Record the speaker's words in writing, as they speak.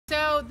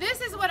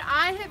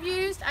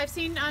I've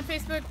seen on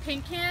Facebook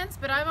pink cans,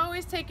 but I've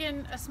always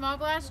taken a small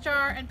glass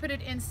jar and put it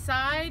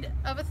inside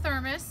of a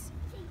thermos,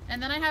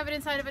 and then I have it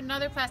inside of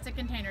another plastic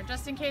container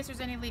just in case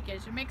there's any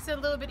leakage. It makes it a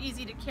little bit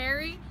easy to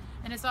carry,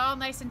 and it's all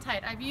nice and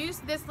tight. I've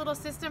used this little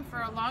system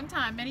for a long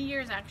time, many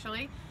years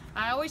actually.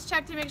 I always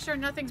check to make sure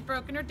nothing's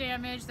broken or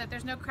damaged, that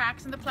there's no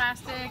cracks in the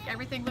plastic,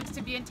 everything looks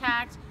to be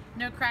intact,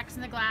 no cracks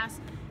in the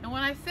glass. And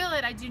when I fill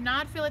it, I do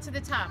not fill it to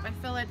the top. I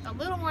fill it a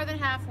little more than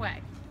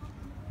halfway.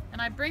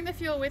 And I bring the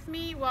fuel with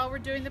me while we're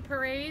doing the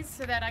parades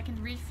so that I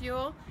can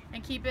refuel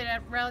and keep it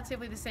at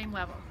relatively the same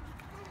level.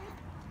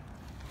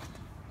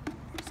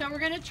 So we're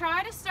going to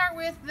try to start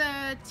with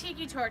the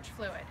tiki torch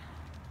fluid.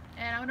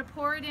 And I'm going to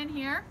pour it in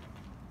here.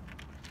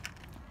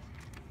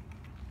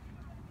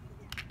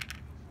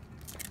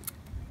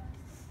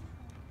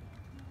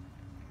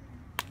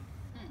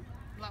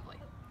 Lovely.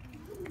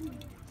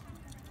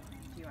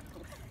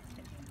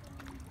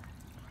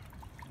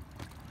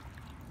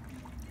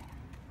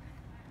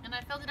 And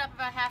I filled it up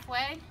about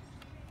halfway.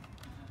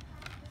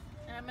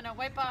 And I'm going to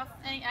wipe off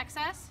any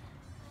excess.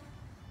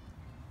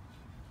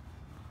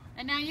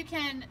 And now you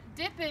can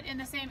dip it in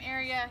the same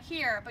area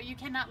here, but you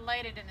cannot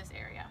light it in this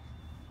area.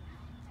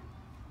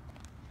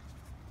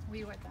 Will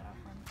you wipe that off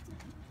for me?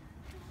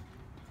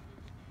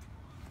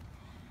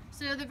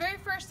 So the very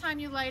first time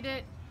you light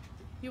it,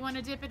 you want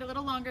to dip it a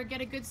little longer, get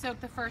a good soak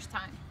the first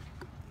time.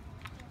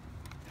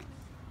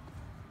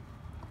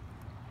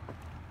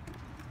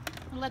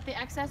 Let the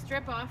excess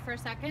drip off for a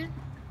second.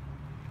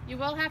 You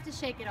will have to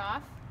shake it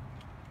off.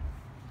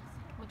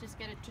 We'll just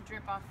get it to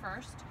drip off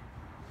first.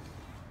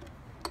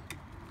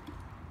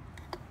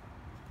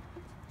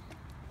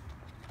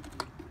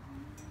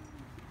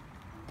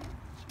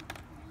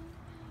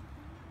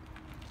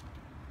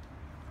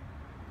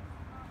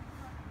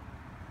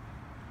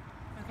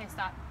 Okay,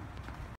 stop.